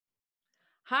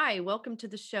Hi, welcome to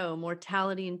the show,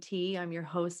 Mortality and Tea. I'm your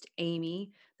host,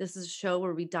 Amy. This is a show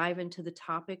where we dive into the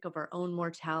topic of our own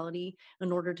mortality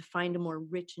in order to find a more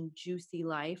rich and juicy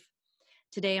life.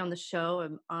 Today on the show,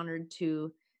 I'm honored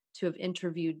to have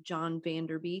interviewed John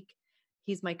Vanderbeek.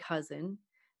 He's my cousin.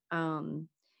 Um,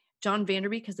 John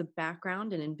Vanderbeek has a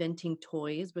background in inventing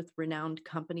toys with renowned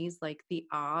companies like the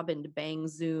OB and Bang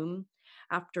Zoom.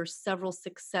 After several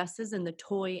successes in the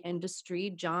toy industry,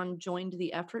 John joined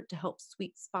the effort to help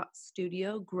Sweet Spot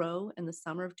Studio grow in the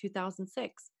summer of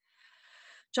 2006.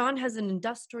 John has an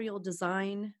industrial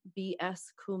design BS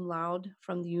cum laude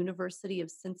from the University of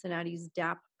Cincinnati's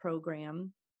DAP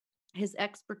program. His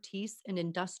expertise in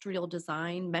industrial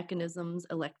design, mechanisms,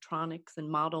 electronics, and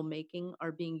model making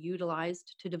are being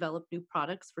utilized to develop new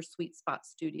products for Sweet Spot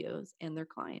Studios and their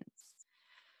clients.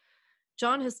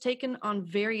 John has taken on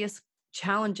various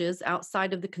challenges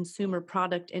outside of the consumer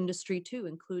product industry too,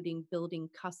 including building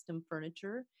custom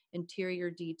furniture, interior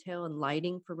detail, and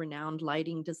lighting for renowned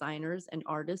lighting designers and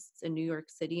artists in New York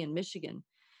City and Michigan.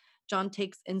 John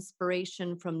takes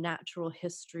inspiration from natural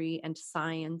history and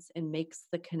science and makes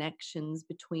the connections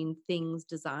between things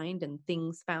designed and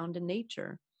things found in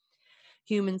nature.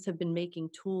 Humans have been making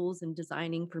tools and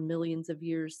designing for millions of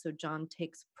years, so John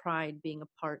takes pride being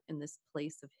a part in this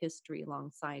place of history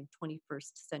alongside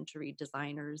 21st century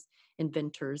designers,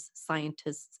 inventors,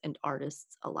 scientists, and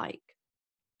artists alike.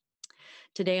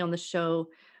 Today on the show,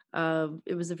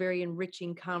 it was a very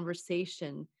enriching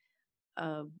conversation.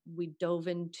 We dove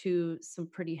into some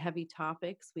pretty heavy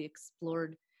topics. We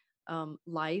explored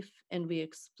life, and we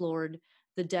explored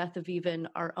the death of even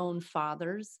our own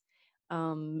fathers,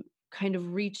 kind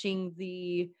of reaching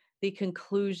the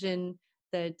conclusion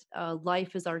that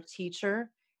life is our teacher.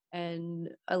 And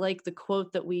I like the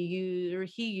quote that we used, or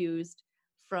he used,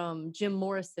 from Jim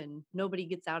Morrison: "Nobody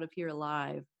gets out of here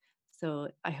alive." So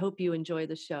I hope you enjoy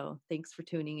the show. Thanks for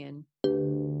tuning in.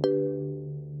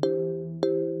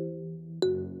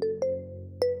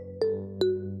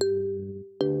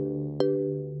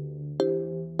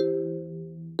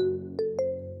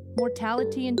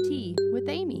 Mortality and Tea with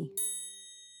Amy.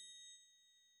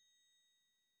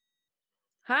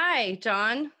 Hi,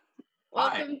 John.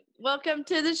 Welcome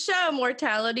to the show,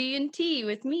 Mortality and Tea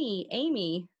with me,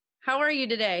 Amy. How are you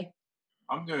today?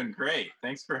 I'm doing great.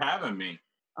 Thanks for having me.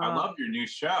 I love your new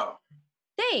show.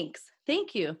 Thanks.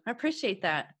 Thank you. I appreciate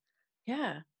that.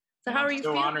 Yeah. So how are you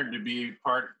feeling? I'm so honored to be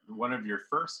one of your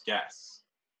first guests.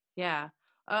 Yeah.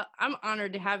 I'm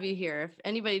honored to have you here. If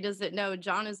anybody doesn't know,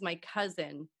 John is my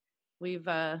cousin. We've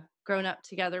grown up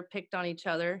together, picked on each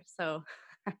other, so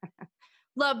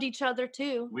loved each other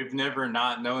too. We've never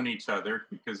not known each other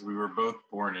because we were both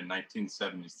born in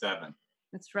 1977.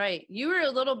 That's right. You were a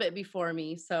little bit before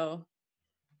me, so.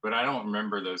 But I don't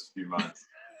remember those few months.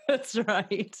 That's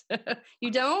right. You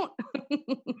don't?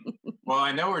 Well,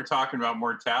 I know we're talking about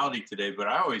mortality today, but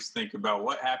I always think about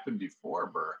what happened before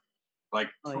birth. Like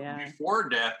before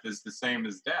death is the same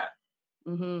as death.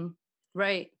 Mm-hmm.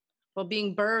 Right. Well,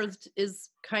 being birthed is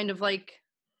kind of like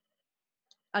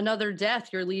another death.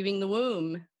 You're leaving the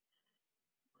womb.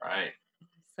 Right.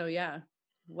 So, yeah.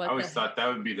 I always thought that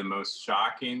would be the most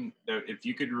shocking. If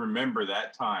you could remember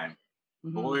that time,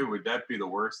 boy, would that be the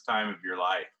worst time of your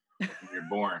life when you're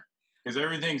born. Because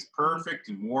everything's perfect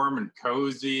and warm and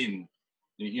cozy, and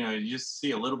you just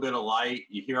see a little bit of light.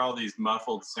 You hear all these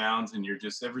muffled sounds, and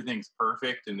everything's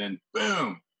perfect, and then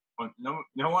boom! No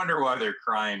wonder why they're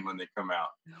crying when they come out.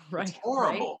 Right. It's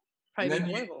horrible. Right. And then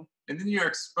horrible. And then you're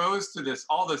exposed to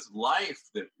all this life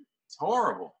it's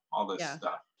horrible. All this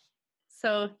stuff.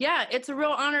 So yeah, it's a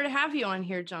real honor to have you on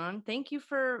here, John. Thank you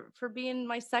for being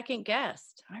my second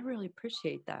guest. I really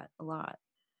appreciate that a lot.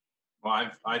 Well,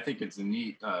 I think it's a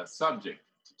neat subject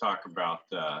to talk about.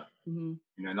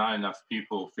 Not enough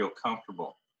people feel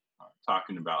comfortable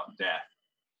talking about death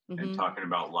and talking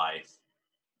about life,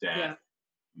 death,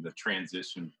 the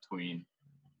transition between.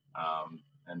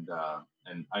 And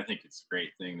I think it's a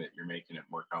great thing that you're making it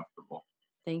more comfortable.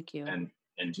 Thank you.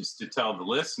 And just to tell the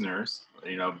listeners,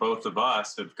 both of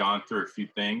us have gone through a few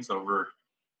things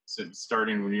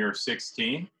starting when you were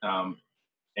 16.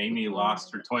 Amy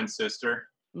lost her twin sister,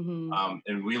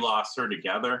 and we lost her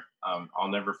together. I'll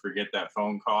never forget that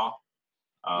phone call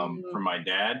from my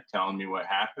dad telling me what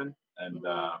happened. And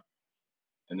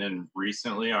then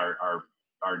recently our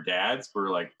dads were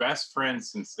like best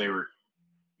friends since they were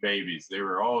babies. They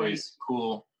were always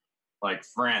cool, like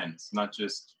friends, not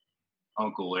just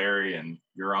Uncle Larry and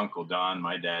your Uncle Don,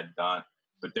 my dad Don,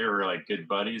 but they were like good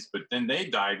buddies. But then they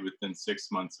died within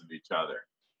 6 months of each other,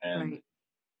 and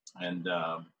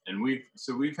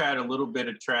we've had a little bit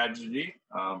of tragedy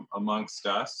amongst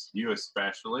us, you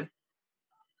especially.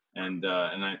 And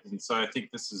so I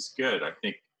think this is good. I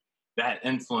think that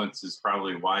influence is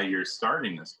probably why you're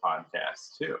starting this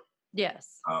podcast too.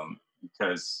 Yes.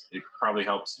 Because it probably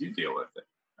helps you deal with it,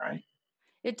 right?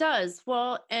 It does.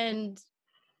 Well, and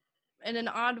in an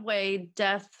odd way,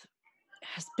 death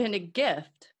has been a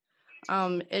gift.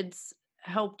 It's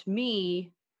helped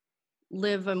me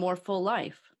live a more full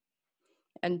life.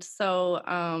 And so,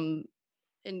 and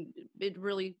it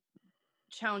really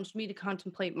challenged me to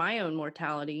contemplate my own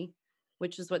mortality,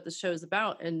 which is what the show's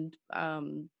about. And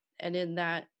in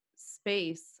that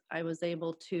space, I was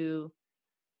able to,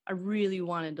 I really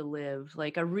wanted to live.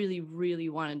 Like I really, really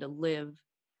wanted to live,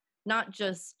 not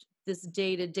just this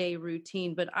day-to-day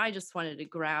routine, but I just wanted to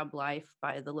grab life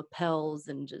by the lapels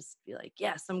and just be like,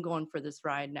 yes, I'm going for this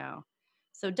ride now.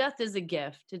 So death is a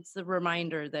gift. It's a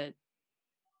reminder that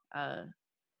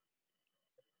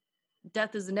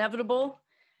death is inevitable.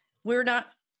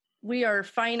 We are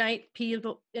finite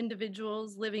people,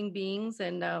 individuals, living beings,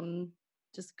 and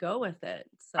just go with it.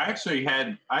 So. I actually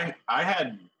had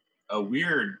a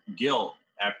weird guilt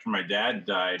after my dad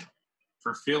died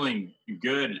for feeling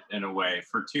good in a way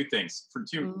for two things.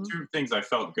 Two things I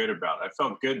felt good about. I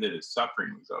felt good that his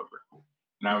suffering was over,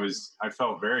 and I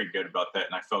felt very good about that,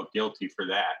 and I felt guilty for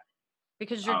that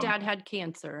because your dad had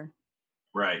cancer.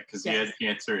 Right, because he had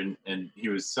cancer and he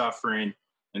was suffering.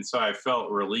 And so I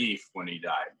felt relief when he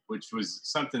died, which was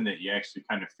something that you actually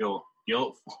kind of feel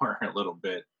guilt for a little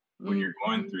bit when you're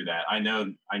going through that. I know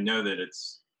that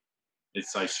it's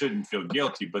I shouldn't feel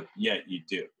guilty, but yet you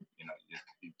do,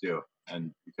 you do.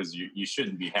 And because you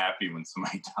shouldn't be happy when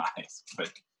somebody dies,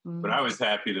 but I was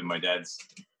happy that my dad's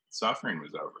suffering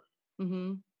was over.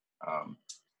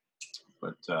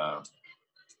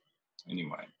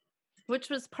 Anyway. Which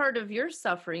was part of your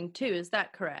suffering too. Is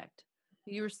that correct?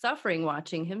 You were suffering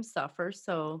watching him suffer.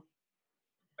 So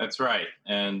that's right.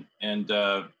 And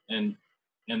the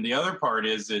other part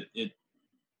is that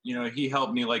he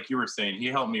helped me, like you were saying, he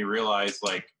helped me realize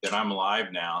like that I'm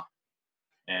alive now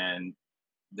and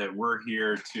that we're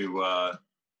here to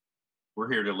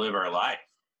live our life.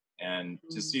 And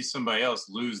to see somebody else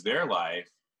lose their life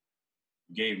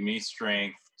gave me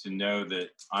strength to know that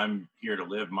I'm here to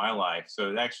live my life.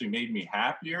 So it actually made me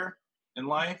happier in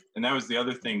life. And that was the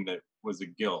other thing that was a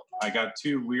guilt. I got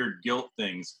two weird guilt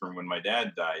things from when my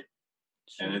dad died.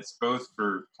 Sure. And it's both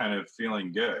for kind of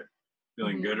feeling good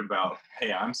about,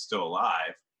 hey, I'm still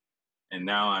alive. And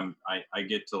now I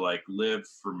get to like live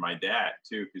for my dad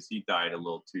too, because he died a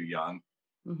little too young.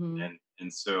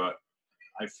 And so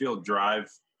I feel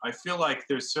like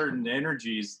there's certain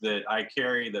energies that I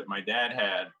carry that my dad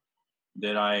had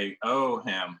that I owe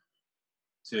him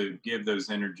to give those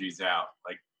energies out.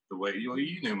 Like the way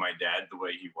you knew my dad, the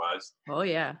way he was. Oh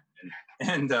yeah.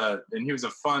 And he was a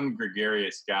fun,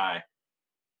 gregarious guy.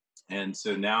 And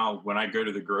so now when I go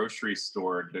to the grocery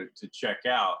store to check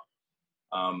out,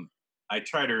 I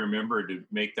try to remember to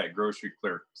make that grocery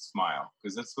clerk smile,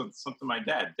 because that's something my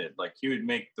dad did. Like he would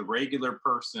make the regular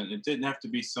person, it didn't have to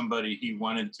be somebody he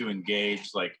wanted to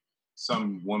engage, like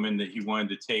some woman that he wanted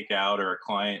to take out or a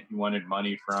client he wanted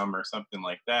money from or something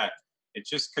like that. It's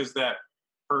just because that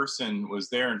person was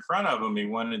there in front of him, he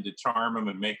wanted to charm him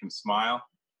and make him smile.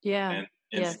 Yeah.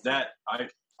 And that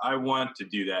I want to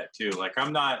do that too. Like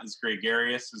I'm not as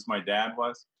gregarious as my dad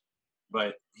was,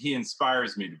 but he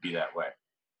inspires me to be that way.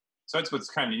 So that's what's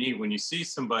kind of neat. When you see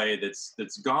somebody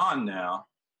that's gone now,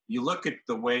 you look at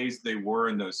the ways they were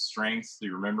and those strengths that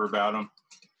you remember about them,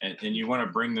 and you want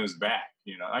to bring those back.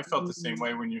 I felt the same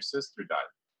way when your sister died.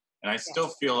 And I still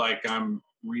feel like I'm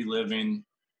reliving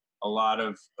a lot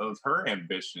of her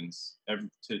ambitions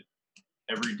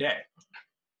every day.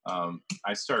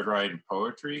 I started writing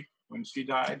poetry when she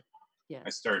died. Yeah. I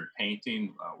started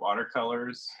painting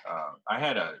watercolors. I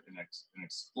had an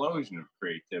explosion of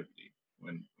creativity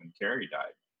when Carrie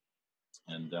died,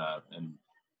 and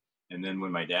then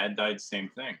when my dad died, same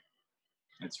thing.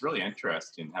 It's really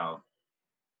interesting how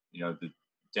the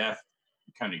death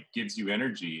kind of gives you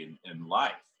energy and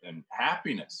life and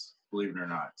happiness, believe it or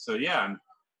not. So yeah,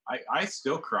 I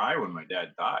still cry when my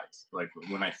dad dies. Like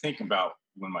when I think about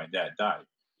when my dad died,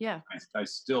 yeah, I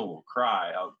still will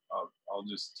cry. I'll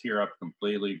just tear up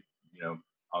completely.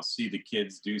 I'll see the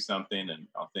kids do something and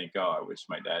I'll think, oh, I wish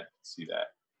my dad could see that.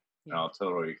 And I'll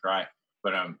totally cry.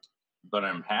 But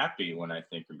I'm happy when I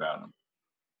think about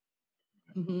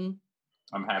him.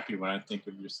 I'm happy when I think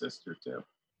of your sister too.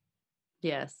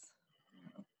 Yes.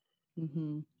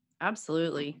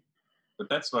 Absolutely. But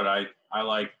that's what I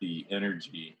like, the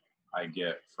energy I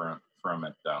get from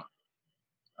it though.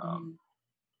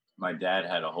 My dad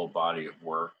had a whole body of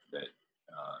work that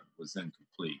was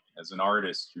incomplete. As an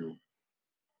artist,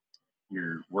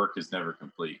 your work is never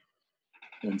complete.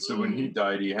 And so when he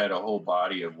died, he had a whole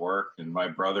body of work, and my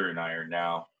brother and I are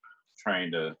now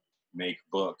trying to make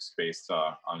books based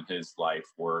on his life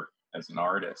work as an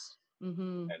artist,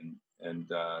 and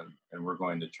we're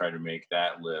going to try to make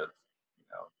that live. You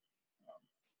know,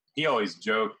 he always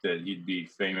joked that he'd be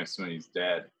famous when he's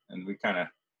dead, and we kind of,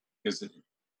 because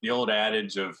the old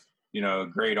adage of, you know, a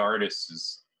great artist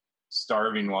is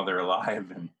starving while they're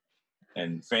alive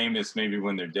and famous maybe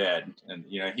when they're dead. And,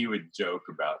 you know, he would joke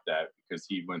about that because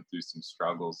he went through some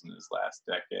struggles in his last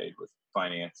decade with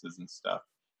finances and stuff.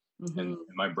 And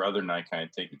my brother and I kind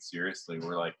of take it seriously.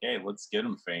 We're like, hey, let's get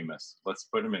him famous. Let's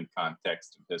put him in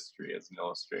context of history as an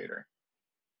illustrator.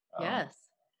 Yes.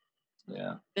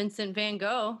 Yeah. Vincent van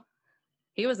Gogh,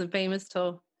 he wasn't famous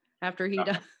till after he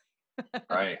died.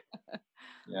 Right.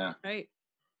 Yeah. Right.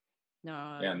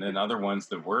 No. Yeah, and then other ones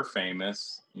that were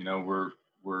famous, you know, were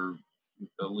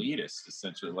elitist,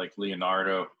 essentially, like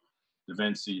Leonardo da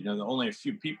Vinci. You know, only a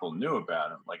few people knew about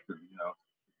him, like the, you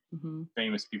know,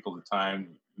 famous people at the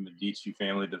time, the Medici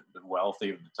family, the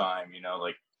wealthy of the time. You know,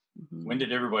 like when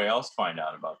did everybody else find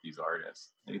out about these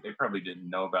artists? They probably didn't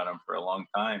know about them for a long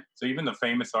time. So even the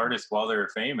famous artists, while they were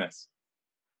famous,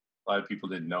 a lot of people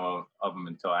didn't know of them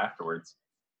until afterwards.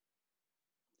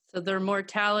 So their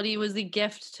mortality was a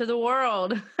gift to the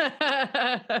world.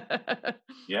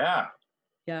 Yeah.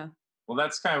 Yeah. Well,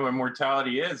 that's kind of what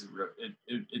mortality is.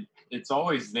 It's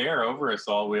always there over us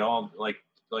all. We all, like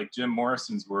Jim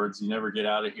Morrison's words, you never get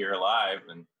out of here alive.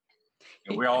 And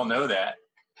we all know that.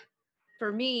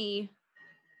 For me,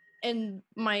 and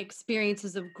my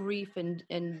experiences of grief and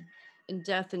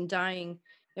death and dying,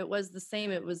 it was the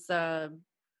same. It was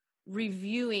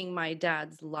reviewing my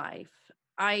dad's life.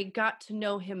 I got to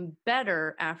know him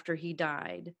better after he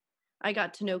died. I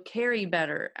got to know Carrie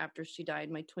better after she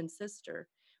died, my twin sister,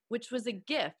 which was a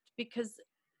gift because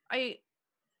I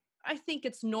think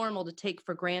it's normal to take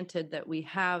for granted that we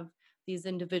have these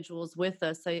individuals with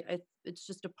us. It's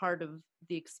just a part of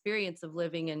the experience of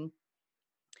living.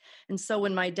 And so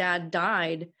when my dad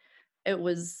died,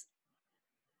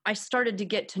 I started to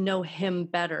get to know him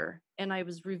better, and I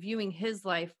was reviewing his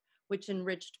life, which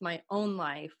enriched my own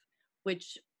life,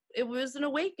 which it was an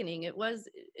awakening.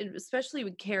 Especially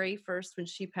with Carrie first, when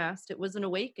she passed, it was an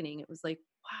awakening. It was like,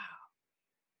 wow.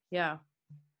 Yeah.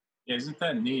 Yeah, isn't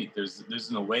that neat? There's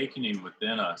an awakening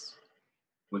within us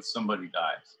when somebody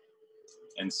dies.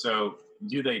 And so,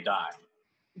 do they die?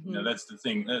 You know, that's the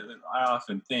thing. I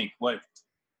often think,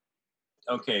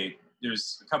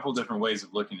 there's a couple different ways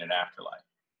of looking at afterlife.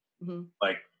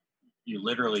 Like, you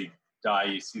literally die,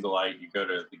 you see the light, you go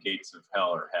to the gates of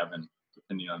hell or heaven,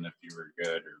 depending on if you were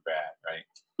good or bad, right?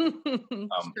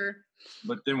 Sure.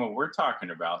 But then what we're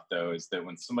talking about, though, is that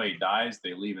when somebody dies,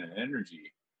 they leave an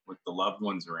energy with the loved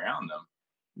ones around them.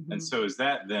 And so is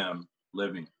that them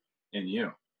living in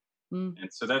you? And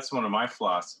so that's one of my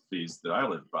philosophies that I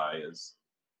live by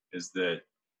is that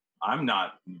I'm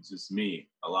not just me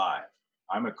alive.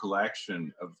 I'm a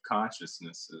collection of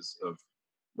consciousnesses of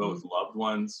both loved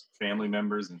ones, family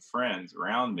members, and friends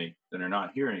around me that are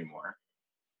not here anymore,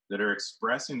 that are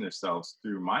expressing themselves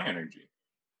through my energy,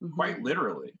 quite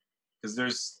literally. Because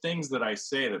there's things that I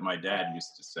say that my dad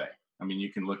used to say. I mean,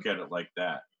 you can look at it like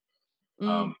that.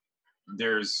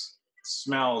 There's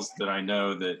smells that I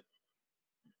know that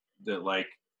like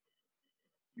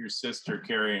your sister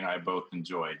Carrie and I both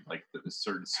enjoyed, like the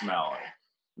certain smell,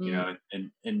 you know,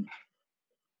 and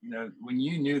you know, when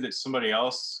you knew that somebody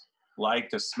else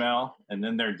liked a smell and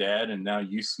then they're dead and now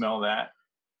you smell that,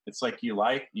 it's like you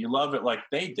love it like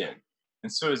they did.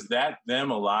 And so is that them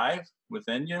alive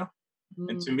within you?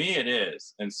 And to me it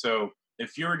is. And so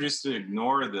if you were just to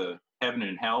ignore the heaven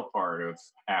and hell part of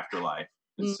afterlife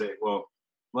and say, well,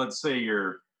 let's say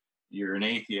you're an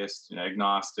atheist, an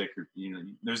agnostic, or, you know,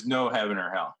 there's no heaven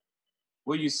or hell.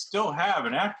 Well, you still have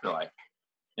an afterlife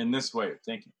in this way of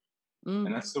thinking.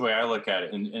 And that's the way I look at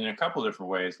it in a couple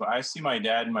different ways. But I see my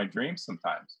dad in my dreams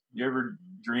sometimes. You ever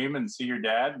dream and see your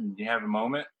dad and you have a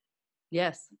moment?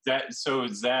 Yes.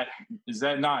 Is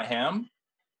that not him?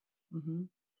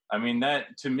 I mean,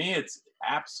 that to me, it's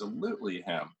absolutely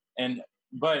him.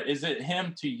 But is it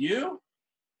him to you?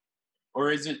 Or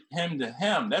is it him to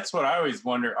him? That's what I always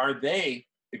wonder. Are they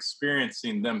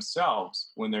experiencing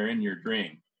themselves when they're in your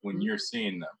dream, when you're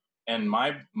seeing them? And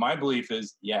my belief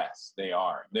is, yes, they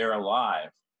are. They're alive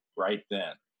right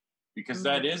then. Because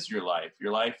that is your life.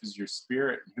 Your life is your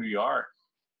spirit, who you are.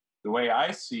 The way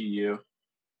I see you,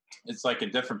 it's like a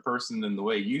different person than the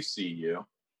way you see you.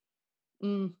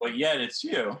 But yet it's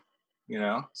you, you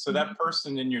know? So that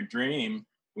person in your dream,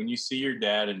 when you see your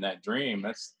dad in that dream,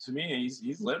 that's, to me,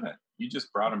 he's living. You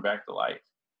just brought him back to life.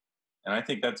 And I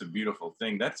think that's a beautiful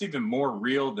thing. That's even more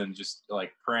real than just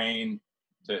like praying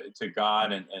to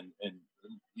God and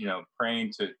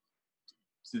praying to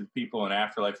the people in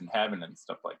afterlife and heaven and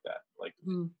stuff like that. Like,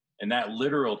 and that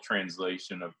literal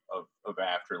translation of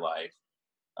afterlife.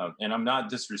 And I'm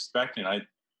not disrespecting. I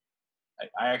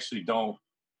actually don't.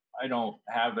 I don't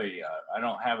have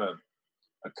a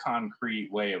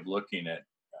concrete way of looking at.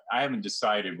 I haven't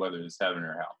decided whether it's heaven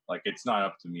or hell. Like, it's not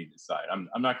up to me to decide. I'm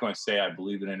not going to say I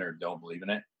believe in it or don't believe in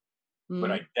it, but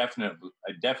I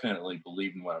definitely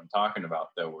believe in what I'm talking about,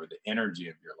 though, where the energy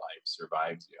of your life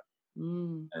survives you,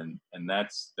 and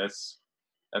that's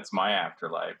my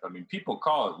afterlife. I mean, people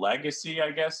call it legacy.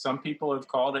 I guess some people have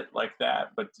called it like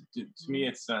that, but to me,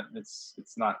 it's not.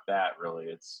 It's not that really.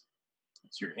 It's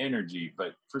your energy.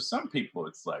 But for some people,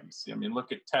 it's legacy. I mean,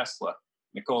 look at Tesla.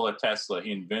 Nikola Tesla,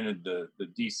 he invented the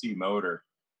DC motor.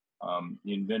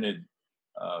 He invented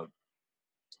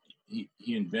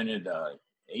he invented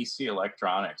AC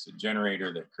electronics, a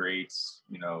generator that creates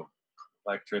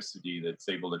electricity that's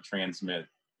able to transmit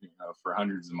for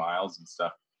hundreds of miles and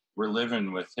stuff. We're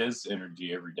living with his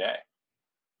energy every day.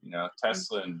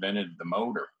 Tesla invented the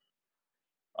motor.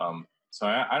 So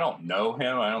I don't know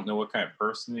him. I don't know what kind of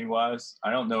person he was.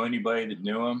 I don't know anybody that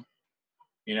knew him.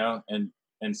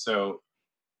 And so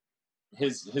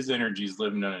his energy is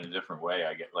living in a different way.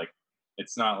 I get, like,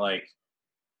 it's not like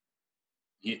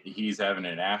he's having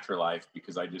an afterlife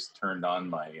because I just turned on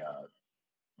my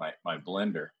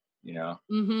blender,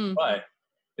 but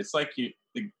it's like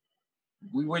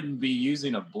we wouldn't be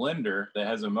using a blender that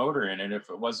has a motor in it if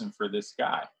it wasn't for this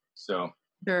guy. So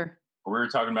sure. We were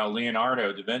talking about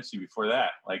Leonardo da Vinci before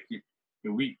that. Like,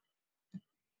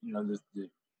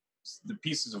 the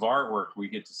pieces of artwork we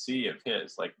get to see of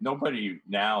his, like, nobody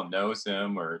now knows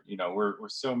him, or we're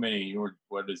so many,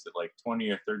 what is it, like 20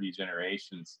 or 30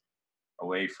 generations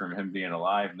away from him being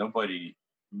alive. Nobody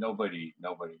knows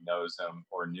him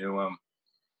or knew him,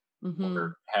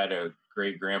 or had a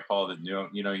great grandpa that knew him.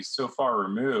 He's so far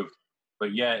removed,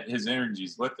 but yet his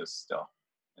energy's with us still,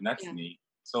 and that's neat.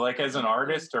 So, like, as an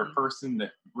artist or a person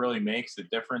that really makes a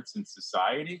difference in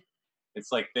society,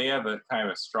 it's like they have a kind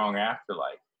of a strong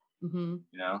afterlife.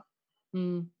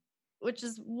 Which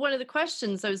is one of the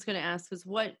questions I was going to ask, is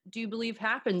what do you believe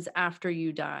happens after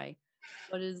you die?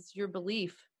 What is your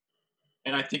belief?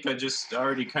 And I think I just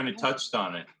already kind of touched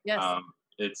on it. Yes.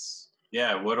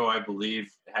 What do I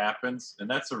believe happens? And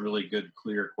that's a really good,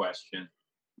 clear question.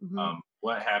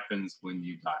 What happens when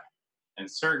you die? And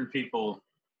certain people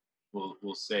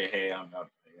will say, hey, I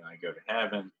go to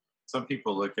heaven. Some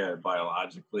people look at it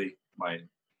biologically.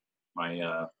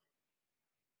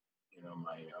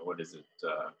 What is it?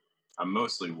 I'm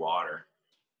mostly water.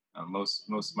 Most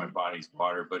of my body's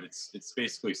water, but it's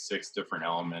basically 6 different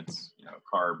elements.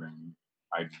 Carbon,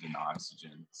 hydrogen,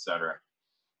 oxygen, etc.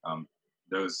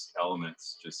 Those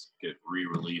elements just get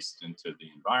re-released into the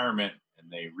environment,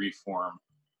 and they reform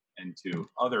into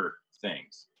other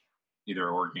things,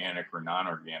 either organic or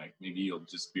non-organic. Maybe you'll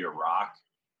just be a rock.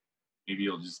 Maybe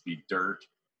you'll just be dirt.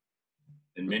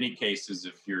 In many cases,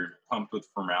 if you're pumped with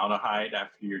formaldehyde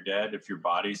after you're dead, if your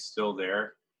body's still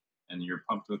there and you're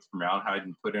pumped with formaldehyde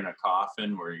and put in a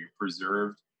coffin where you're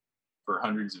preserved for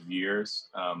hundreds of years,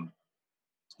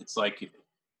 it's like,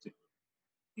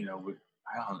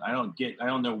 I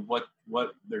don't know what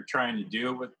they're trying to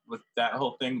do with that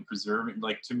whole thing, preserving.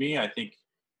 Like, to me, I think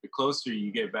the closer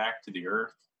you get back to the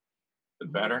earth, the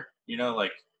better.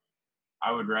 Like,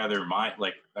 I would rather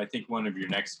I think one of your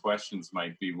next questions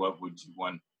might be, what would you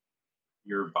want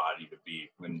your body to be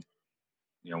when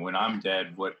I'm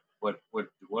dead? What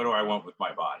do I want with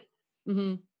my body?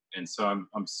 And so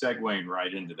I'm segueing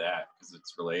right into that because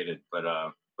it's related.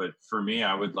 But for me,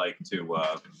 I would like to.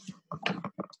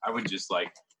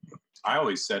 I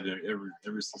always said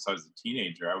ever since I was a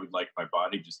teenager, I would like my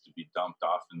body just to be dumped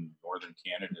off in northern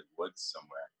Canada woods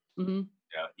somewhere,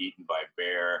 eaten by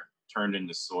bear, turned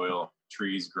into soil,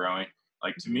 trees growing.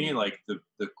 Like, to me, like the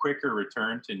quicker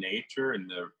return to nature and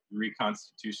the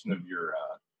reconstitution of your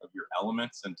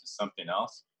elements into something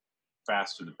else,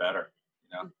 faster the better.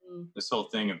 This whole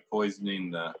thing of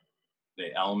poisoning the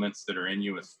elements that are in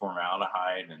you with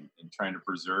formaldehyde and trying to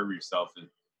preserve yourself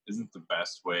isn't the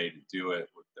best way to do it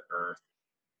with the earth.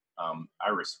 I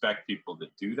respect people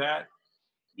that do that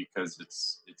because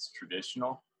it's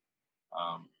traditional.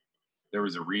 There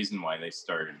was a reason why they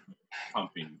started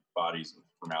pumping bodies with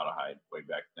formaldehyde way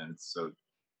back then. So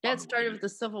it started with the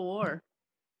Civil War.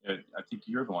 I think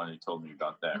you're the one who told me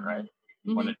about that, right?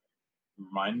 You want to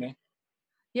remind me?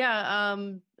 Yeah,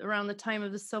 around the time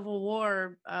of the Civil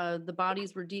War, the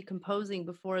bodies were decomposing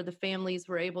before the families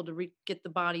were able to get the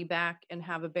body back and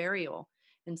have a burial.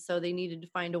 And so they needed to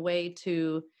find a way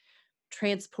to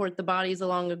transport the bodies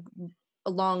along a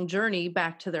long journey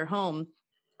back to their home.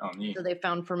 Oh, neat. So they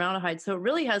found formaldehyde. So it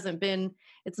really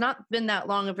it's not been that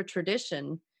long of a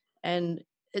tradition. And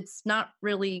it's not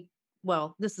really,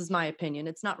 well, this is my opinion,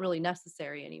 it's not really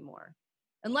necessary anymore.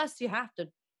 Unless you have to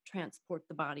transport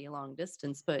the body a long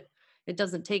distance, but it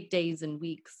doesn't take days and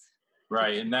weeks.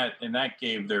 Right, and that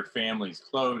gave their families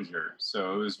closure.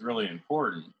 So it was really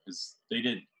important because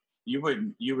you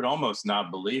would almost not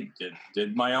believe,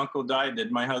 did my uncle die?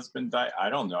 Did my husband die? I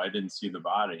don't know. I didn't see the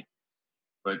body.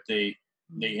 But they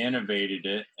innovated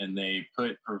it, and they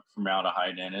put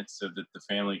formaldehyde in it so that the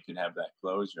family could have that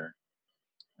closure.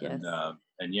 Yes.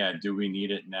 And yeah, do we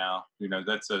need it now?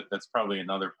 That's probably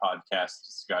another podcast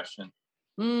discussion.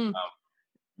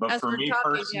 But for me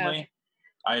personally, yeah.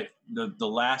 The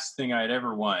last thing I'd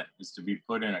ever want is to be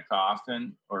put in a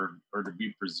coffin or to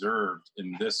be preserved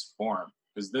in this form.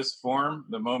 Because this form,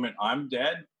 the moment I'm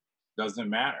dead, doesn't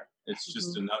matter. It's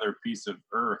just another piece of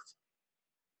earth.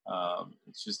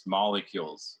 It's just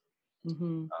molecules.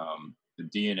 The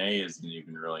DNA isn't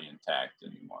even really intact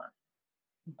anymore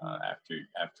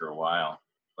after a while.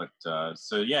 But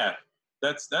so yeah,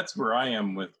 that's where I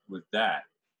am with that.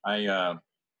 I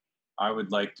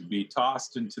would like to be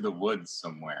tossed into the woods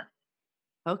somewhere.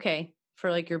 Okay,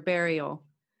 for like your burial.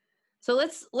 So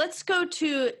let's go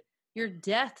to your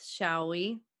death, shall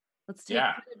we? Let's take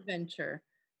an adventure.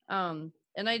 And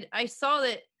I saw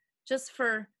that, just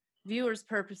for viewers'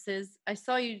 purposes, I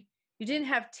saw you didn't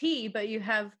have tea, but you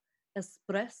have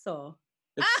espresso.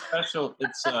 It's special.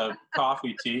 It's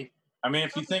coffee tea. I mean,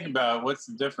 if you think about it, what's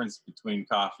the difference between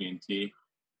coffee and tea?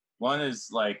 One is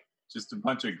like just a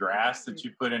bunch of grass that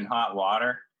you put in hot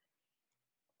water,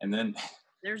 and then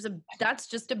that's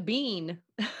just a bean.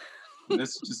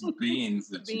 This is just beans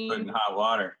that you put in hot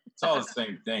water. It's all the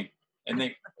same thing. And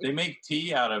they make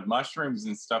tea out of mushrooms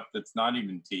and stuff that's not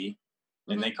even tea,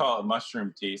 and they call it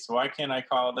mushroom tea. So why can't I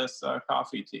call this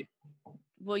coffee tea?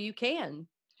 Well, you can.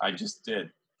 I just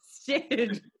did.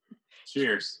 Dude.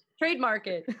 Cheers. Trademark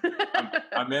it.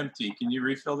 I'm empty. Can you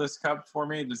refill this cup for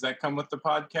me? Does that come with the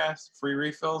podcast? Free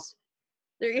refills?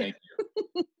 There you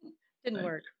go. Didn't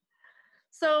work.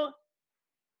 So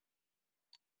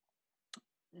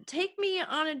take me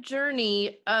on a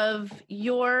journey of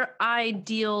your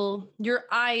ideal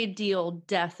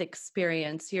death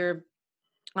experience. You're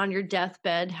on your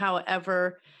deathbed,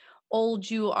 however old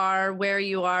you are, where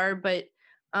you are, but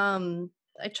I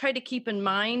try to keep in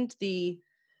mind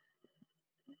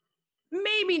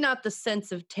maybe not the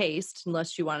sense of taste,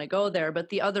 unless you want to go there, but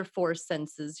the other four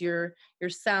senses, your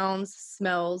sounds,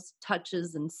 smells,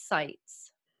 touches, and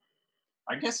sights.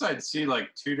 I guess I'd see like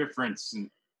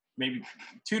maybe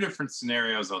two different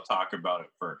scenarios I'll talk about at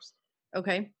first.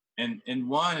 Okay. And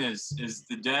one is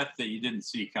the death that you didn't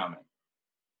see coming.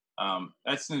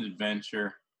 That's an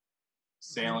adventure,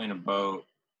 sailing a boat,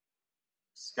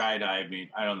 skydiving.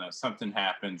 I don't know, something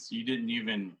happens. You didn't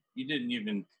even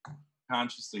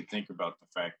consciously think about the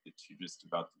fact that you're just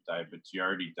about to die, but you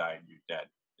already died. You're dead.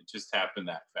 It just happened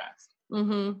that fast.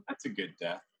 That's a good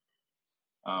death.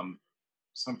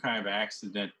 Some kind of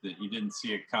accident that you didn't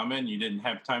see it coming. You didn't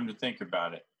have time to think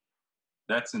about it.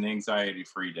 That's an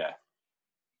anxiety-free death.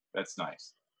 That's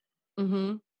nice.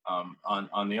 On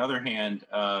the other hand,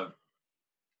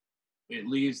 it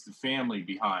leaves the family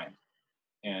behind.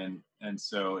 And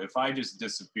so if I just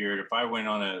disappeared, if I went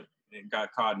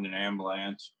got caught in an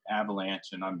avalanche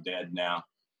and I'm dead now,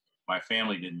 my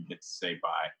family didn't get to say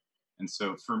bye. And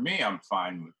so for me, I'm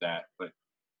fine with that, but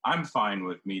I'm fine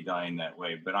with me dying that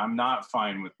way, but I'm not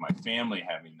fine with my family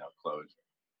having no closure.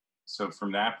 So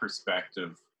from that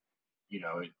perspective,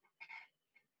 if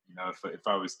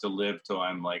I was to live till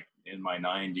I'm like in my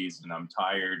 90s and I'm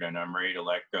tired and I'm ready to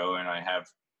let go and I have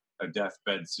a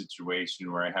deathbed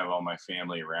situation where I have all my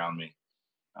family around me,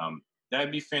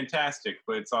 that'd be fantastic,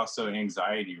 but it's also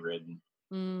anxiety ridden.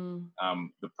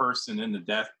 The person in the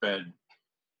deathbed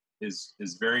is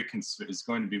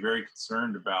going to be very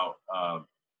concerned about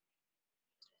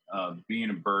being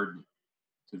a burden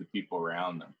to the people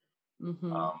around them.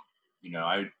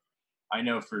 I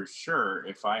know for sure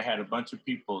if I had a bunch of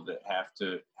people that have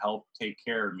to help take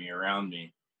care of me around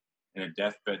me in a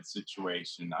deathbed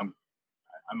situation,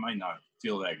 I might not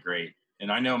feel that great.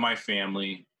 And I know my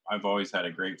family, I've always had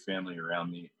a great family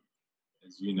around me.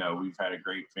 As you know, we've had a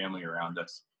great family around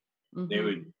us.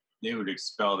 They would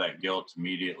expel that guilt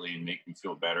immediately and make me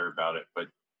feel better about it. But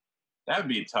that would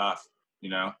be tough,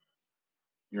 You're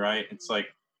right. It's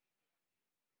like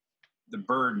the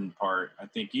burden part. I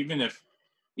think even a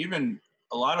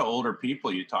lot of older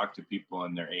people, you talk to people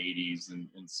in their 80s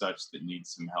and such that need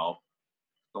some help.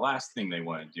 the last thing they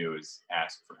want to do is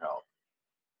ask for help.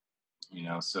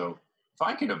 So if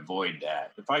I could avoid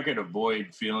that, if I could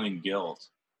avoid feeling guilt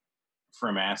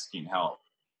from asking help,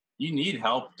 you need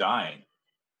help dying.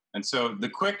 And so the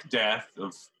quick death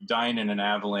of dying in an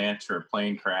avalanche or a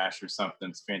plane crash or something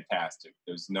is fantastic.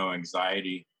 There's no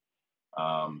anxiety.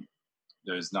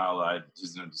 There's not a lot,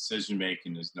 there's no decision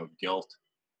making. There's no guilt.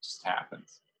 It just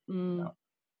happens.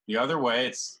 The other way,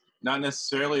 it's not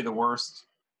necessarily the worst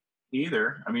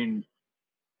either. I mean,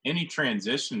 any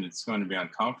transition, it's going to be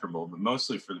uncomfortable, but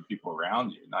mostly for the people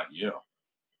around you, not you.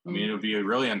 I mean, it'll be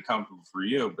really uncomfortable for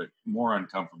you, but more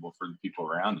uncomfortable for the people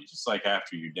around you. Just like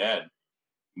after you're dead,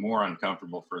 more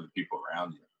uncomfortable for the people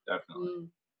around you, definitely,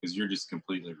 because you're just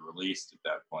completely released at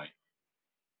that point.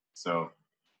 So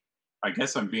I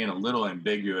guess I'm being a little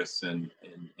ambiguous in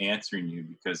answering you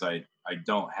because I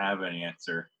don't have an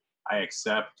answer. I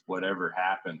accept whatever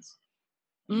happens.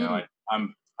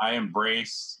 I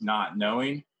embrace not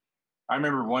knowing. I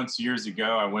remember once years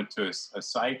ago, I went to a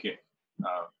psychic.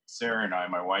 Sarah and I,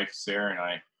 my wife Sarah and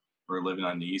I, were living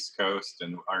on the East Coast,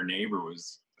 and our neighbor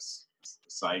was a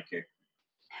psychic,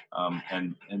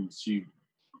 and she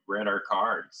read our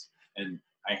cards, and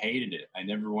I hated it. I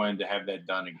never wanted to have that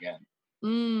done again.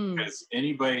 Because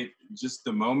just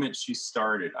the moment she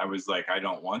started, I was like, I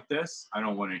don't want this. I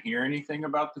don't want to hear anything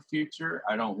about the future.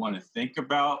 I don't want to think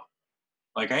about,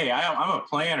 like, hey, I'm a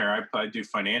planner. I do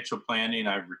financial planning.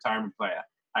 I have retirement plan.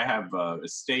 I have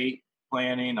estate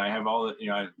planning. I have all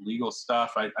the legal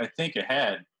stuff. I think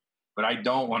ahead, but I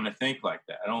don't want to think like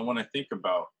that. I don't want to think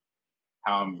about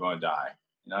how I'm going to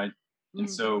die. And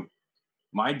so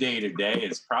my day to day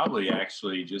is probably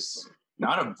actually just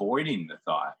not avoiding the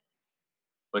thought.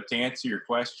 But to answer your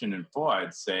question in full,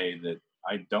 I'd say that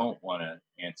I don't want to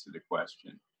answer the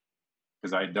question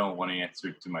because I don't want to answer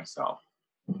it to myself.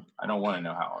 I don't want to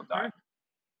know how I'll die.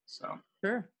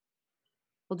 Sure.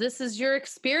 Well, this is your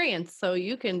experience, so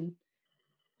you can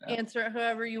answer it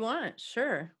however you want.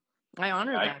 Sure. I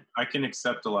honor that. I can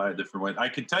accept a lot of different ways. I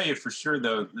can tell you for sure,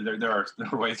 though, there are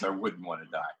ways I wouldn't want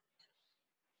to die.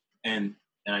 And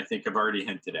I think I've already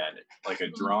hinted at it, like a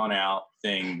drawn out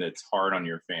thing that's hard on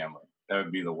your family. That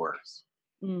would be the worst.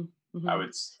 Mm-hmm. I would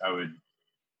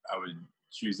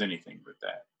choose anything but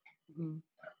that. Mm-hmm.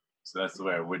 So that's the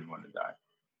way I wouldn't want to die.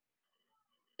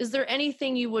 Is there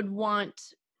anything you would want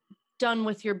done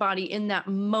with your body in that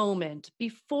moment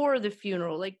before the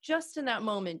funeral? Like just in that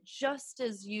moment, just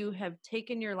as you have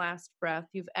taken your last breath,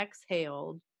 you've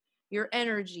exhaled, your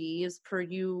energy is per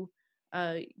you,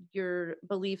 your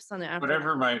beliefs on the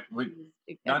afterlife. Whatever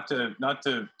not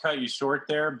to cut you short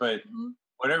there, but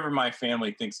whatever my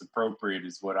family thinks appropriate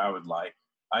is what I would like.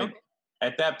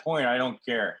 At that point, I don't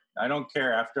care. I don't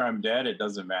care after I'm dead. It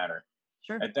doesn't matter.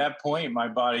 Sure. At that point, my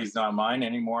body's not mine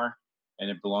anymore, and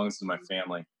it belongs to my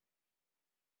family.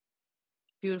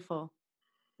 Beautiful.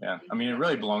 Yeah. I mean, it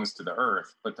really belongs to the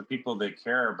earth, but the people that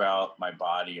care about my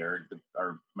body are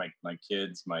my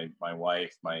kids, my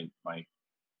wife, my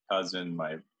cousin,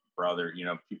 my brother,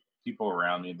 people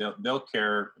around me. They'll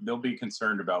care. They'll be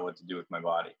concerned about what to do with my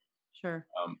body. Sure.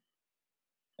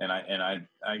 And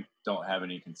I don't have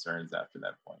any concerns after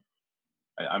that point.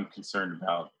 I'm concerned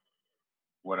about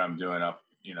what I'm doing up,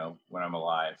 when I'm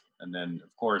alive. And then,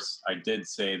 of course, I did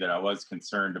say that I was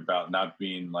concerned about not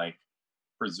being like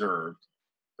preserved,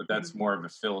 but that's more of a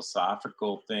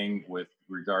philosophical thing with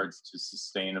regards to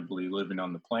sustainably living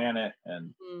on the planet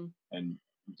and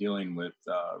dealing with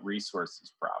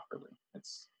resources properly.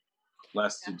 It's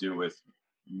less to do with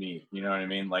me. You know what I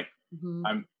mean? Like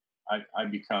I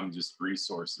become just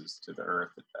resources to the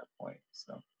earth at that point.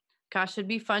 So, gosh, it'd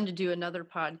be fun to do another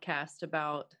podcast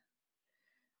about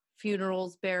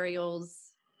funerals,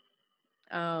 burials,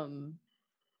 and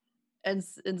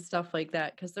stuff like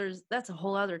that, because that's a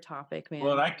whole other topic, man.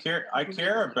 Well, I care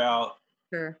about.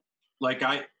 Sure. Like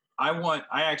I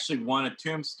actually want a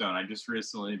tombstone. I just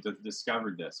recently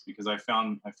discovered this because I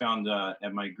found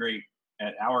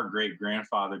at our great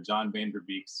grandfather John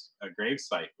Vanderbeek's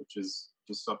gravesite, which is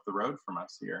just up the road from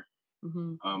us here.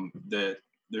 That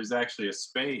there's actually a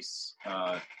space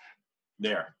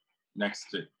there next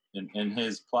to in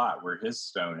his plot where his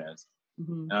stone is.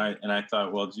 And I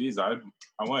thought, well, geez, I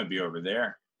want to be over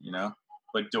there,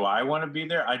 but do I want to be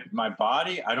there? My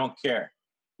body, I don't care.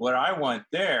 What I want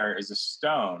there is a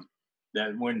stone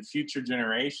that when future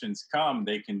generations come,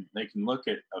 they can look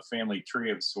at a family tree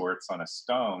of sorts on a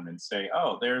stone and say,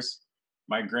 oh, there's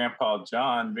my grandpa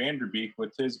John Vanderbeek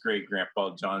with his great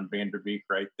grandpa John Vanderbeek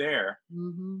right there.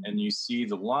 And you see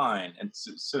the line. And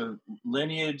so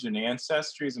lineage and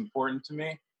ancestry is important to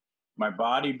me. My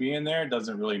body being there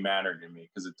doesn't really matter to me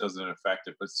because it doesn't affect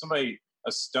it. But somebody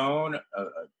a stone,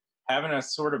 having a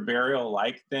sort of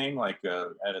burial-like thing, like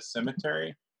at a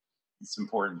cemetery, it's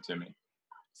important to me.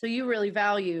 So you really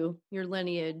value your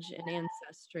lineage and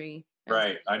ancestry.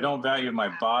 Right. I don't value my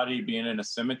body being in a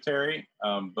cemetery,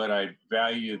 but I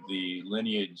value the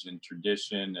lineage and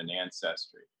tradition and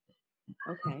ancestry.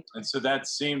 Okay. And so that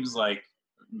seems like,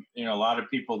 a lot of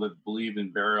people that believe in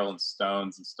burial and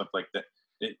stones and stuff like that.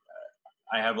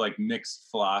 I have like mixed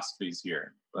philosophies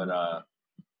here, but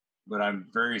I'm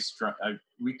very strong.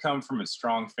 We come from a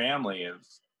strong family of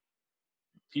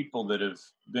people that have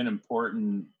been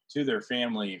important to their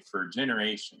family for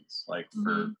generations, like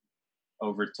for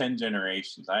over 10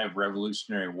 generations. I have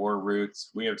Revolutionary War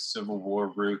roots. We have Civil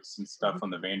War roots and stuff on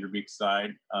the Vanderbeek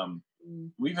side.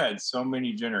 We've had so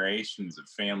many generations of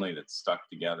family that's stuck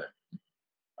together.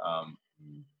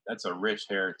 That's a rich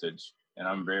heritage, and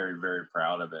I'm very, very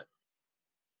proud of it.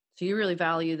 So you really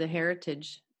value the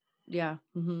heritage. Yeah.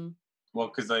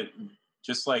 Well, because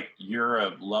just like you're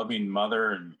a loving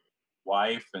mother and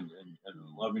wife and a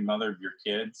loving mother of your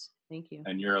kids. Thank you.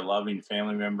 And you're a loving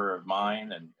family member of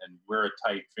mine, and we're a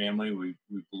tight family. We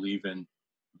believe in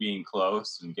being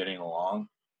close and getting along.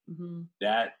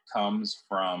 That comes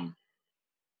from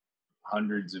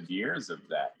hundreds of years of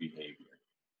that behavior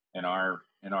in our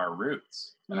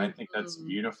roots, and I think that's a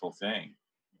beautiful thing.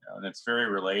 And it's very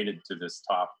related to this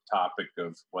topic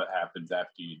of what happens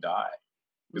after you die.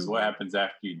 Because what happens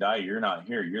after you die, you're not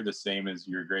here. You're the same as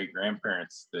your great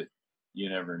grandparents that you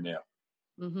never knew.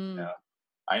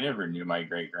 I never knew my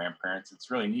great grandparents.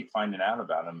 It's really neat finding out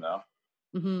about them, though.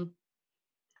 The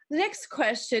next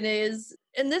question is,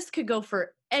 and this could go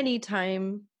for any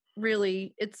time,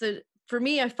 really. For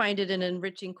me, I find it an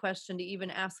enriching question to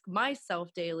even ask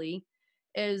myself daily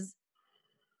is,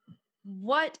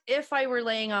 what if I were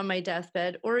laying on my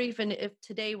deathbed, or even if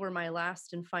today were my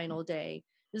last and final day?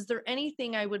 Is there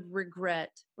anything I would regret,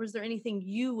 or is there anything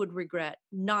you would regret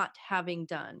not having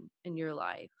done in your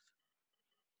life?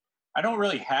 I don't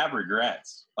really have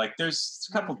regrets. Like, there's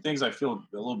a couple of things I feel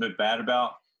a little bit bad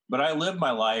about, but I live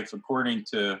my life according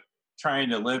to trying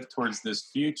to live towards this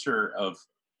future of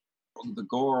the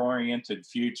goal-oriented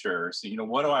future. So,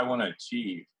 what do I want to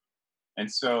achieve? And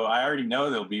so I already know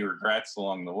there'll be regrets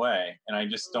along the way, and I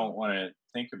just don't want to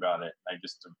think about it. I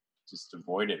just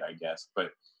avoid it, I guess.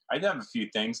 But I have a few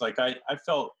things. Like I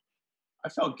felt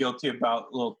guilty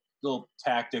about little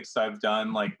tactics I've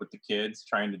done, like with the kids,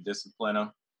 trying to discipline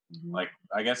them. Like,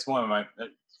 I guess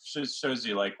it shows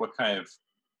you like what kind of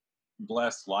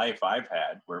blessed life I've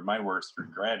had, where my worst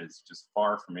regret is just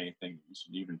far from anything you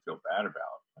should even feel bad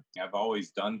about. I've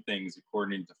always done things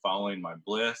according to following my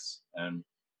bliss and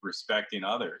respecting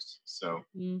others. So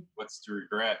what's to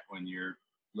regret when you're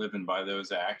living by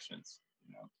those actions?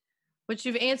 Which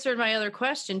you've answered my other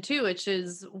question too, which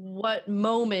is, what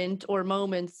moment or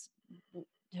moments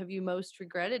have you most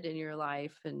regretted in your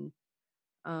life? And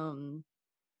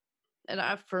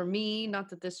for me, not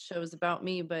that this show is about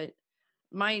me, but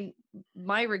my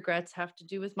regrets have to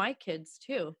do with my kids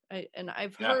too.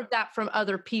 I've heard that from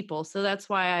other people, so that's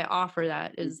why I offer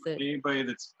that. Is that anybody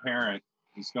that's a parent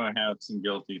is going to have some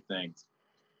guilty things.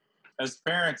 As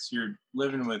parents, you're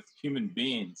living with human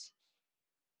beings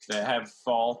that have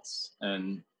faults,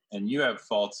 and you have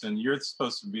faults, and you're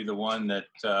supposed to be the one that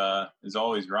is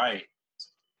always right,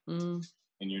 and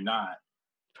you're not.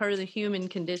 Part of the human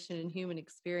condition and human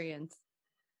experience.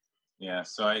 Yeah,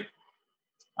 so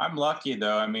I'm lucky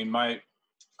though. I mean,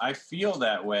 I feel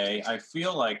that way. I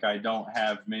feel like I don't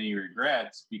have many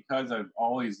regrets because I've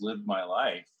always lived my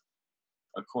life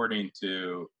according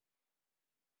to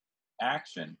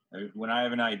action. When I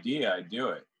have an idea, I do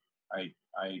it.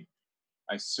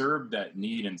 I serve that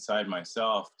need inside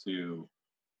myself to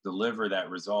deliver that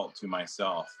result to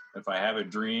myself. If I have a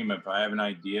dream, if I have an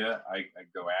idea, I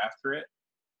go after it.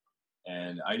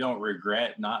 And I don't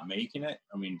regret not making it.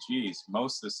 I mean, geez,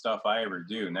 most of the stuff I ever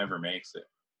do never makes it.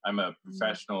 I'm a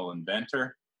professional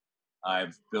inventor.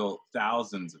 I've built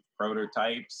thousands of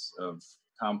prototypes of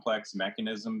complex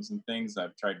mechanisms and things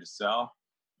I've tried to sell.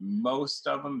 Most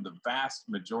of them, the vast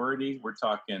majority, we're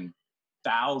talking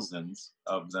thousands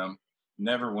of them,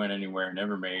 never went anywhere,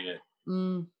 never made it,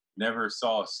 never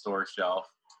saw a store shelf,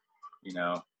 and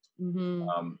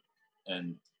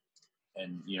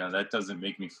that doesn't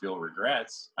make me feel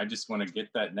regrets. I just want to get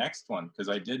that next one because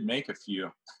I did make a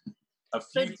few.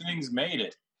 Things made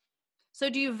it. So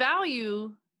do you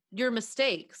value your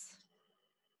mistakes?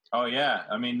 Oh yeah,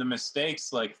 I mean the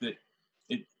mistakes, like that.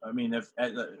 If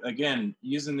again,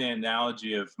 using the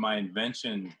analogy of my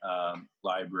invention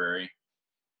library,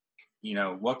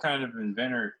 what kind of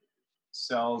inventor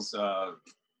sells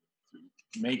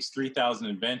makes 3,000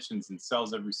 inventions and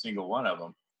sells every single one of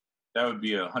them, that would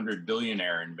be a 100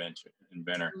 billionaire inventor. And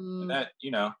that,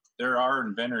 there are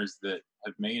inventors that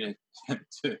have made it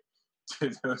to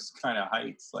those kind of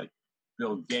heights, like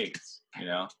Bill Gates,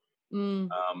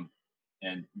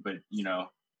 but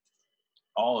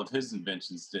all of his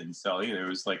inventions didn't sell either. It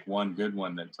was like one good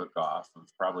one that took off, of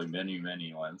probably many,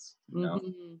 many ones,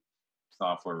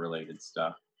 software related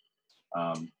stuff.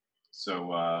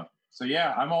 So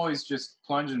yeah, I'm always just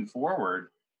plunging forward.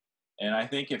 And I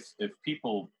think if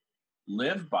people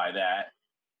live by that,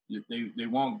 they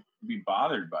won't be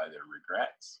bothered by their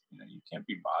regrets. You can't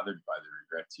be bothered by the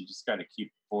regrets. You just got to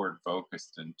keep forward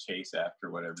focused and chase after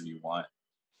whatever you want.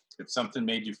 If something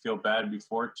made you feel bad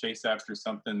before, chase after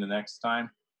something the next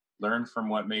time. Learn from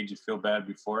what made you feel bad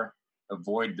before.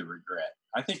 Avoid the regret.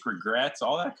 I think regrets,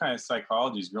 all that kind of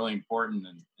psychology is really important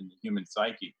in the human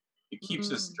psyche. It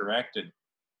keeps us directed.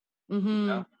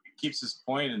 It keeps us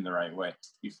pointed in the right way.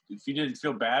 If you didn't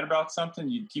feel bad about something,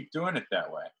 you'd keep doing it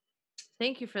that way.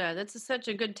 Thank you for that. That's such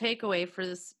a good takeaway for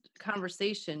this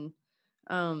conversation.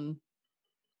 Thank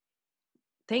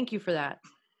you for that.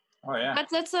 Oh yeah.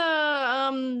 That's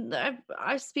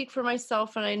I speak for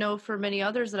myself, and I know for many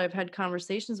others that I've had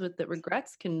conversations with, that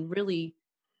regrets can really,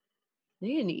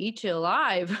 they can eat you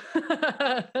alive.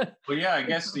 Well, yeah, I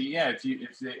guess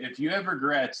if you have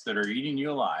regrets that are eating you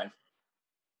alive,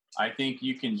 I think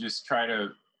you can just try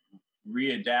to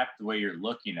readapt the way you're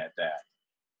looking at that,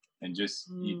 and just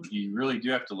you really do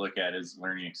have to look at it as a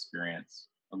learning experience.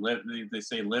 They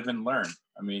say live and learn.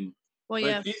 I mean,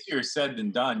 it's easier said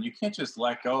than done. You can't just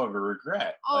let go of a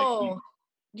regret.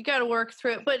 You got to work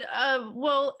through it. But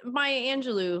Maya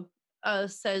Angelou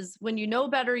says, when you know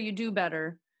better, you do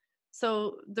better.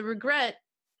 So the regret,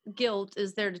 guilt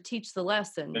is there to teach the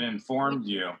lesson. It informed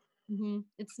you.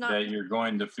 It's not that you're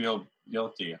going to feel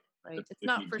guilty. Right. It's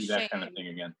not for shame. That kind of thing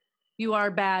again. You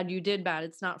are bad. You did bad.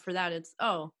 It's not for that. It's,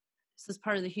 this is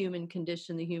part of the human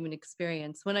condition, the human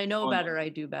experience. When I know better, I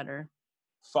do better.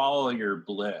 Follow your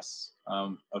bliss.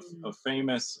 A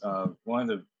famous, one of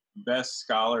the best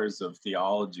scholars of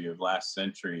theology of last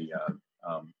century,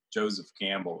 Joseph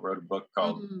Campbell, wrote a book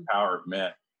called Power of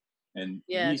Myth. And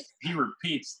he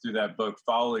repeats through that book,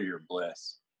 follow your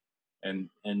bliss. And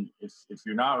if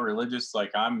you're not religious,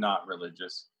 like I'm not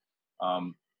religious,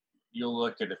 you'll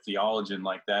look at a theologian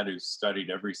like that who's studied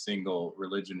every single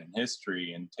religion in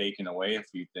history and taken away a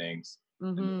few things.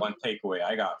 And the one takeaway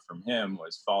I got from him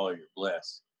was follow your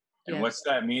bliss. And what's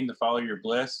that mean, to follow your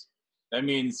bliss? That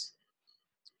means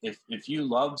if you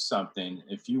love something,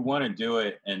 if you want to do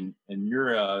it, and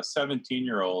you're a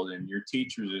 17-year-old and your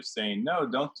teachers are saying, no,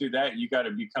 don't do that, you got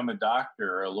to become a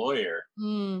doctor or a lawyer,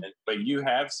 but you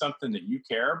have something that you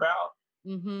care about,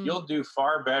 you'll do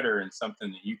far better in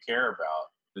something that you care about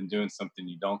than doing something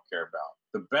you don't care about.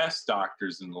 The best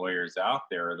doctors and lawyers out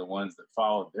there are the ones that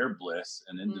followed their bliss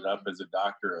and ended up as a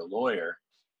doctor or a lawyer,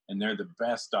 and they're the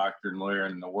best doctor and lawyer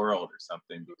in the world or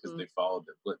something because they followed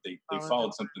their bliss. They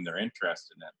followed something they're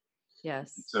interested in.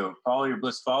 Yes. So follow your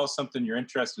bliss. Follow something you're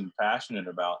interested and passionate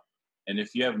about. And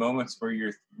if you have moments where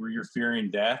you're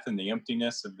fearing death and the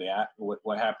emptiness of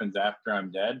what happens after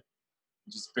I'm dead,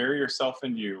 just bury yourself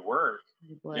into your work.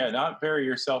 Not bury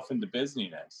yourself into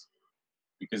busyness,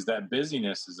 because that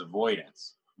busyness is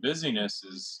avoidance. Busyness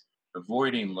is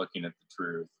avoiding looking at the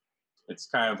truth. It's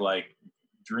kind of like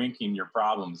drinking your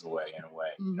problems away in a way.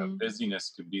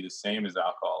 Busyness could be the same as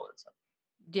alcoholism.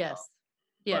 Yes.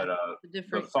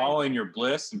 But following your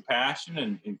bliss and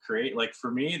passion and create, like for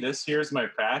me, this here's my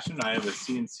passion. I have a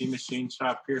CNC machine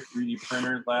shop here, 3D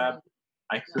printer lab.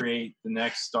 I create the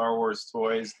next Star Wars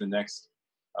toys, the next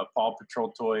Paw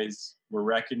Patrol toys. We're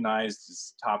recognized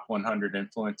as top 100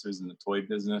 influencers in the toy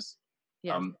business.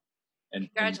 And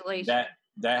congratulations. And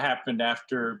that happened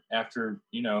after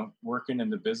working in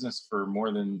the business for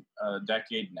more than a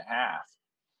decade and a half.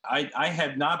 I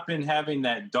have not been having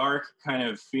that dark kind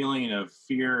of feeling of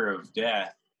fear of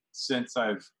death since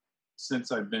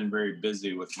I've been very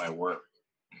busy with my work.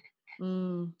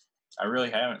 I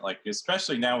really haven't, like,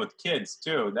 especially now with kids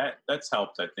too. That's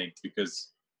helped, I think, because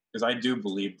I do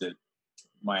believe that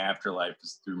my afterlife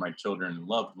is through my children and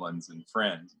loved ones and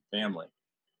friends and family.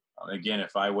 Again,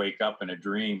 if I wake up in a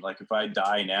dream, like if I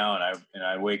die now and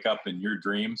I wake up in your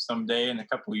dream someday in a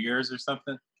couple of years or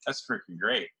something, that's freaking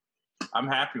great. I'm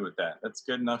happy with that. That's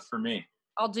good enough for me.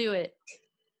 I'll do it.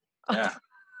 Yeah.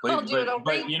 But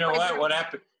you know what?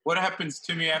 What happens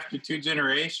to me after 2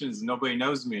 generations? Nobody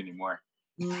knows me anymore.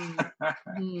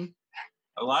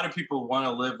 A lot of people want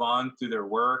to live on through their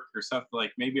work or something.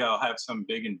 Like maybe I'll have some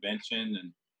big invention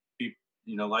and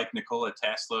people, like Nikola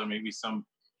Tesla, maybe some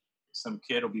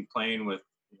kid will be playing with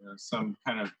some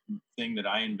kind of thing that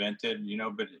I invented,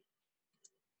 but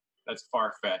that's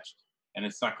far-fetched, and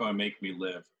it's not going to make me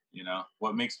live.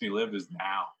 What makes me live is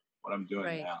now, what I'm doing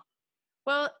Right. now.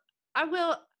 Well,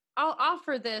 I'll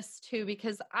offer this too,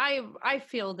 because I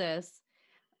feel this,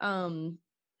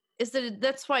 is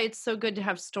that's why it's so good to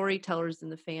have storytellers in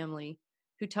the family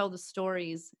who tell the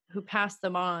stories, who pass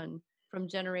them on from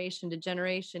generation to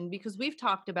generation, because we've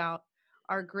talked about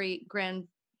our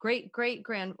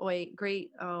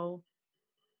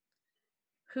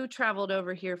who traveled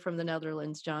over here from the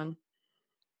Netherlands, John?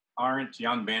 Arend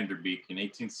Jan van der Beek in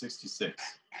 1866.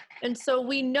 And so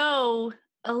we know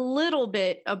a little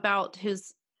bit about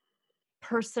his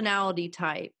personality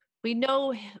type. We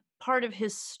know part of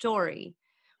his story.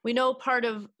 We know part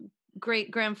of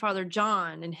great grandfather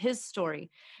John and his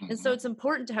story. Mm-hmm. And so it's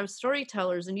important to have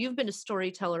storytellers, and you've been a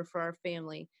storyteller for our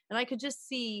family. And I could just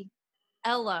see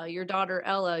Ella, your daughter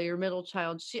Ella, your middle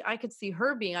child. I could see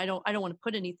her being, I don't want to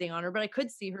put anything on her, but I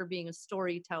could see her being a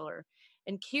storyteller.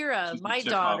 And Kira, she's my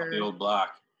daughter, off the old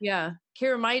block. Yeah,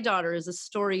 Kira, my daughter, is a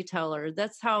storyteller.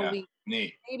 That's how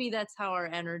neat. Maybe that's how our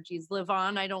energies live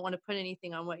on. I don't want to put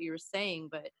anything on what you were saying,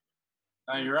 but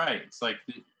no, you're right. It's like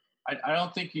I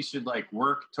don't think you should like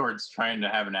work towards trying to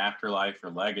have an afterlife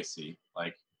or legacy.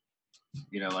 Like,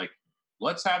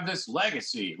 let's have this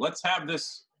legacy. Let's have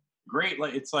this great.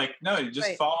 It's like, no, you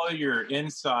just follow your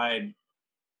inside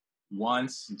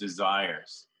wants,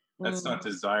 desires. That's not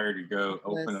desire to go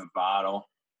open a bottle.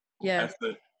 Yeah.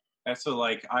 That's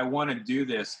like, I want to do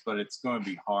this, but it's going to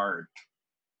be hard.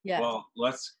 Yeah. Well,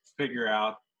 let's figure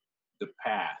out the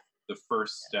path, the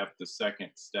first step, the second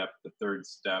step, the third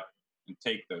step, and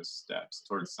take those steps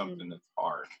towards something that's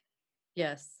hard.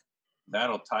 Yes.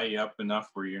 That'll tie you up enough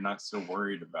where you're not so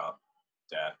worried about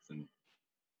death, and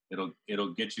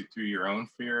it'll get you through your own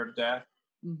fear of death.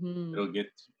 Mm-hmm.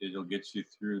 It'll get you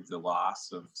through the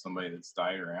loss of somebody that's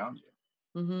died around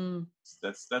you. Mm-hmm.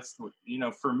 That's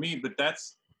for me, but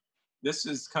this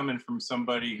is coming from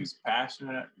somebody who's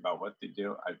passionate about what they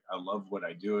do. I love what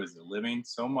I do as a living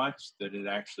so much that it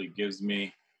actually gives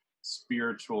me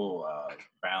spiritual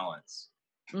balance.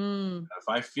 If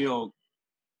I feel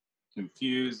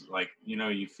confused,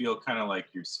 you feel kind of like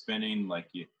you're spinning, like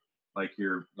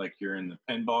you're in the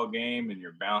pinball game and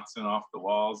you're bouncing off the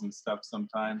walls and stuff.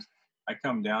 Sometimes I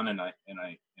come down and I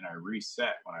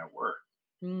reset when I work,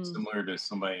 similar to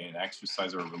somebody in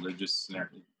exercise or religious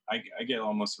scenario. I get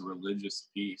almost a religious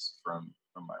peace from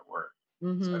my work.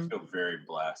 Mm-hmm. So I feel very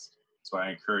blessed. So I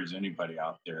encourage anybody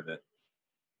out there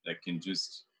that can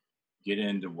just get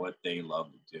into what they love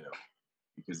to do,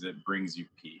 because it brings you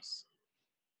peace.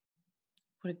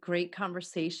 What a great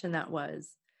conversation that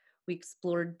was. We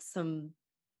explored some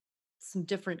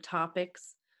different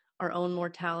topics: our own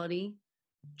mortality,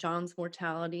 John's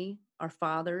mortality, our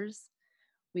father's.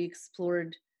 We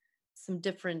explored some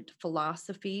different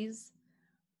philosophies.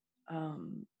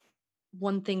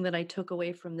 One thing that I took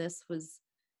away from this was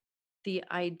the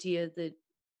idea that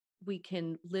we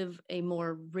can live a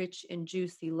more rich and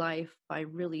juicy life by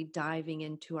really diving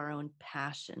into our own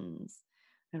passions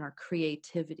and our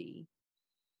creativity.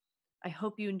 I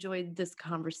hope you enjoyed this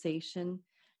conversation.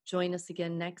 Join us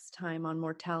again next time on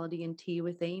Mortality and Tea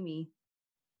with Amy.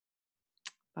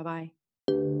 Bye-bye.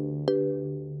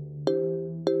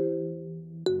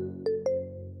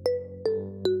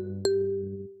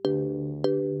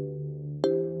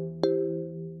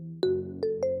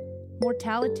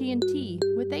 Mortality and Tea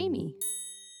with Amy.